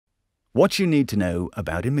What you need to know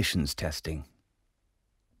about emissions testing.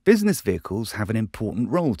 Business vehicles have an important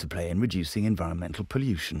role to play in reducing environmental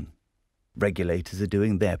pollution. Regulators are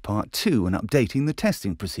doing their part too and updating the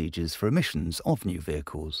testing procedures for emissions of new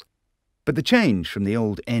vehicles. But the change from the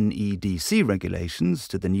old NEDC regulations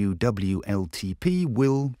to the new WLTP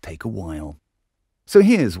will take a while. So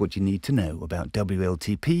here's what you need to know about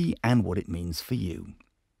WLTP and what it means for you.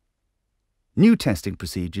 New testing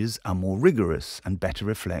procedures are more rigorous and better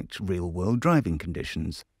reflect real-world driving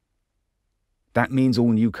conditions. That means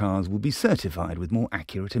all new cars will be certified with more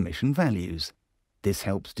accurate emission values. This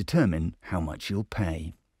helps determine how much you'll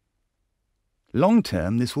pay.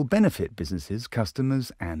 Long-term, this will benefit businesses,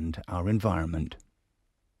 customers, and our environment.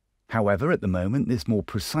 However, at the moment, this more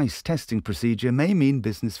precise testing procedure may mean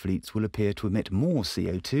business fleets will appear to emit more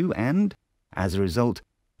CO2 and, as a result,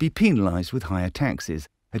 be penalised with higher taxes,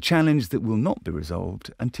 a challenge that will not be resolved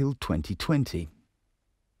until 2020.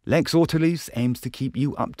 Lex Autolease aims to keep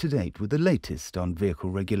you up to date with the latest on vehicle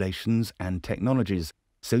regulations and technologies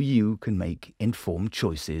so you can make informed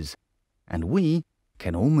choices, and we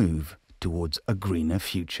can all move towards a greener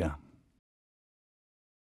future.